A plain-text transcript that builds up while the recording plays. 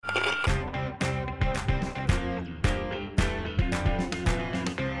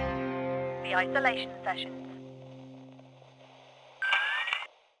the isolation sessions.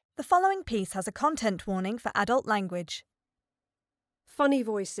 The following piece has a content warning for adult language. Funny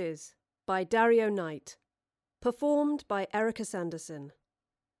Voices by Dario Knight. Performed by Erica Sanderson.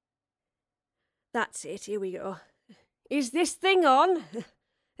 That's it, here we go. Is this thing on?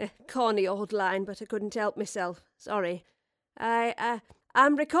 Corny old line, but I couldn't help myself. Sorry.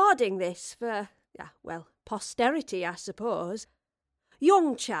 I'm recording this for, posterity, I suppose.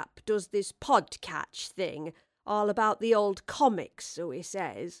 Young chap does this podcatch thing, all about the old comics, so he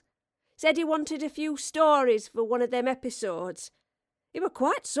says. Said he wanted a few stories for one of them episodes. He were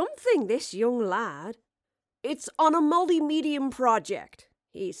quite something, this young lad. It's on a multi-medium project,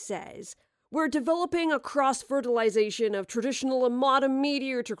 he says. We're developing a cross-fertilization of traditional and modern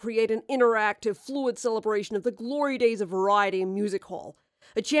media to create an interactive, fluid celebration of the glory days of variety and music hall.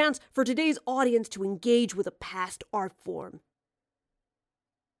 A chance for today's audience to engage with a past art form.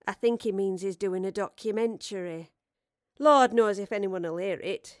 I think he means he's doing a documentary. Lord knows if anyone will hear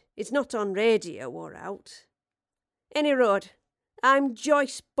it. It's not on radio or out. Any road, I'm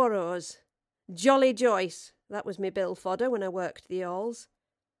Joyce Burrows. Jolly Joyce. That was me bill fodder when I worked the halls.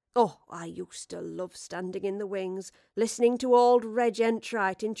 Oh, I used to love standing in the wings, listening to old Reg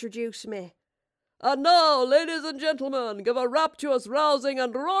Entright introduce me. And now, ladies and gentlemen, give a rapturous, rousing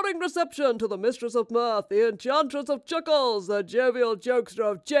and roaring reception to the mistress of mirth, the enchantress of chuckles, the jovial jokester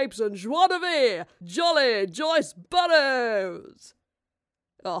of japes and joie de vie, Jolly Joyce Burrows.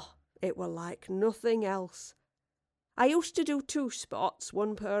 Oh, it were like nothing else. I used to do 2 spots,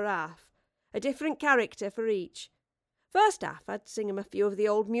 1 per half, a different character for each. First half I'd sing 'em a few of the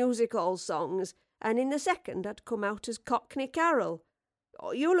old music hall songs, and in the second I'd come out as Cockney Carol.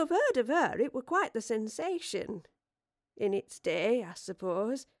 Oh, you'll have heard of her, it were quite the sensation. In its day, I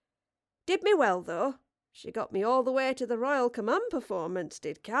suppose. Did me well, though. She got me all the way to the Royal Command performance,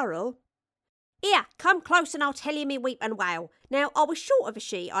 did Carol. Here, come close and I'll tell you me weep and wail. Now, I was short of a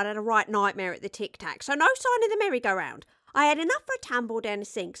sheet, I'd had a right nightmare at the tic-tac, so no sign of the merry-go-round. I had enough for a tumble down the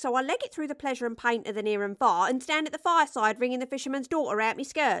sink, so I leg it through the pleasure and pain of the near and far and stand at the fireside wringing the fisherman's daughter out me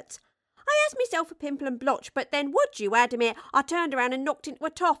skirts. I asked myself a pimple and blotch, but then, would you admit, I turned around and knocked into a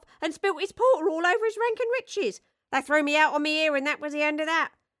toff and spilt his porter all over his rank and riches. They threw me out on me ear and that was the end of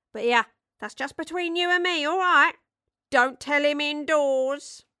that. But yeah, that's just between you and me, all right? Don't tell him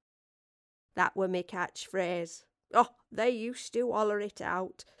indoors. That were me catchphrase. Oh, they used to holler it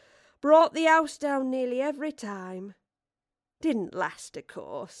out. Brought the house down nearly every time. Didn't last, of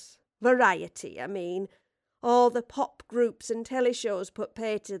course. Variety, I mean. All the pop groups and teleshows put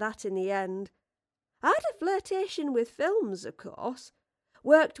pay to that in the end. I had a flirtation with films, of course.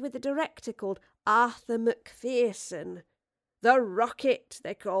 Worked with a director called Arthur Macpherson. The Rocket,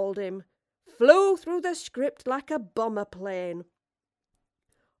 they called him. Flew through the script like a bomber plane.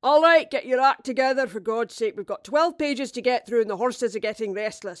 All right, get your act together, for God's sake. We've got 12 pages to get through and the horses are getting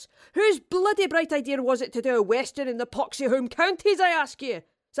restless. Whose bloody bright idea was it to do a western in the poxy home counties, I ask you?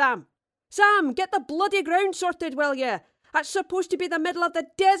 Sam, get the bloody ground sorted, will you? That's supposed to be the middle of the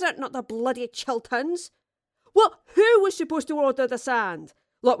desert, not the bloody Chilterns. Well, who was supposed to order the sand?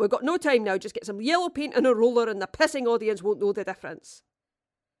 Look, we've got no time now. Just get some yellow paint and a roller and the pissing audience won't know the difference.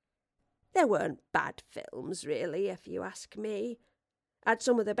 There weren't bad films, really, if you ask me. Had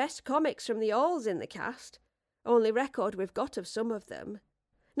some of the best comics from the halls in the cast. Only record we've got of some of them.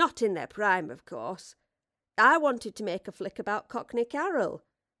 Not in their prime, of course. I wanted to make a flick about Cockney Carol,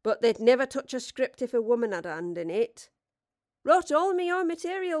 but they'd never touch a script if a woman had a hand in it. Wrote all my own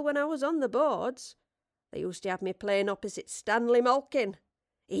material when I was on the boards. They used to have me playing opposite Stanley Malkin.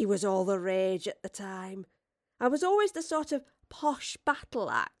 He was all the rage at the time. I was always the sort of posh battle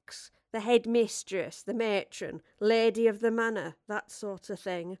axe, the headmistress, the matron, lady of the manor, that sort of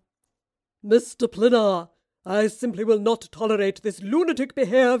thing. Mr. Plinner, I simply will not tolerate this lunatic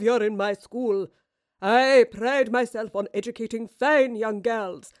behaviour in my school. I pride myself on educating fine young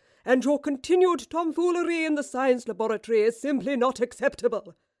girls, and your continued tomfoolery in the science laboratory is simply not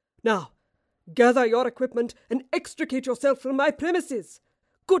acceptable. Now, gather your equipment and extricate yourself from my premises.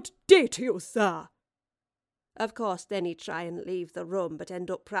 Good day to you, sir. Of course, then he'd try and leave the room, but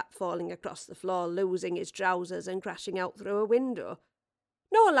end up pratfalling across the floor, losing his trousers and crashing out through a window.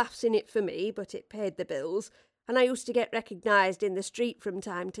 No laughs in it for me, but it paid the bills, and I used to get recognised in the street from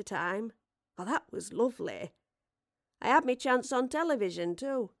time to time. Oh, that was lovely. I had me chance on television,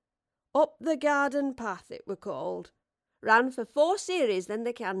 too. Up the Garden Path, it were called. Ran for 4 series, then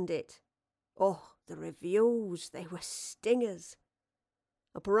they canned it. Oh, the reviews, they were stingers.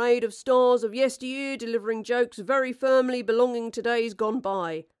 A parade of stars of yesteryear delivering jokes very firmly belonging to days gone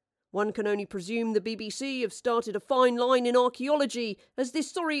by. One can only presume the BBC have started a fine line in archaeology, as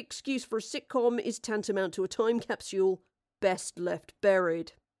this sorry excuse for a sitcom is tantamount to a time capsule. Best left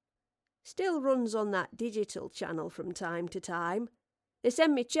buried. Still runs on that digital channel from time to time. They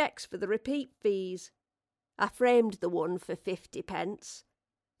send me cheques for the repeat fees. I framed the one for 50p.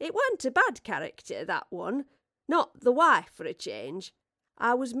 It weren't a bad character, that one. Not the wife, for a change.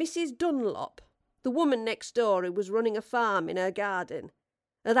 I was Mrs. Dunlop, the woman next door who was running a farm in her garden.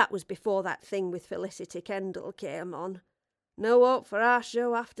 That was before that thing with Felicity Kendall came on. No hope for our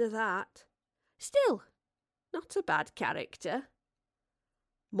show after that. Still, not a bad character.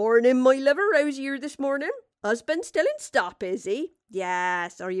 Morning, my lover. How's you this morning? Husband still in stop, is he? Yeah,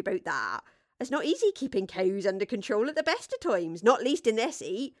 sorry about that. It's not easy keeping cows under control at the best of times, not least in this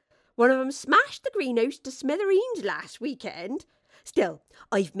heat. One of 'em smashed the greenhouse to smithereens last weekend. Still,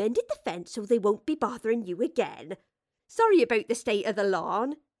 I've mended the fence so they won't be bothering you again. Sorry about the state of the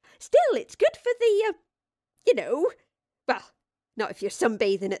lawn. Still, it's good for the, well, not if you're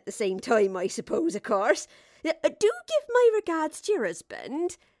sunbathing at the same time, I suppose, of course. Do give my regards to your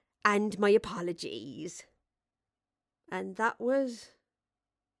husband, and my apologies. And that was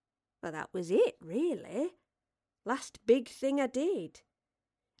it, really. Last big thing I did.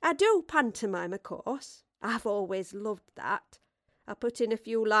 I do pantomime, of course. I've always loved that. I put in a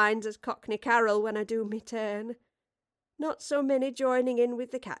few lines as Cockney Carol when I do my turn. Not so many joining in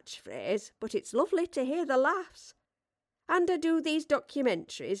with the catchphrase, but it's lovely to hear the laughs. And I do these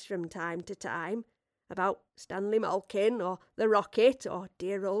documentaries from time to time, about Stanley Malkin or The Rocket or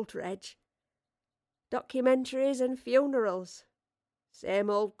dear old Reg. Documentaries and funerals. Same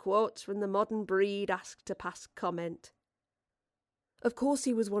old quotes from the modern breed asked to pass comment. Of course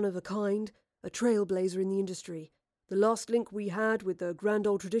he was one of a kind, a trailblazer in the industry, the last link we had with the grand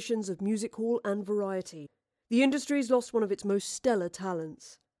old traditions of music hall and variety. The industry's lost one of its most stellar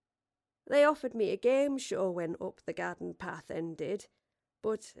talents. They offered me a game show when Up the Garden Path ended,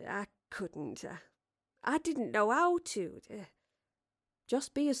 but I couldn't. I didn't know how to.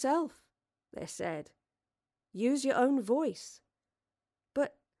 Just be yourself, they said. Use your own voice.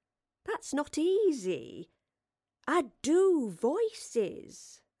 But that's not easy. I do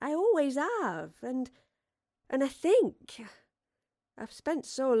voices. I always have, and I think I've spent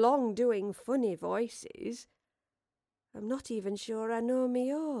so long doing funny voices, I'm not even sure I know my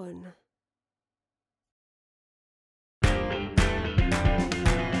own.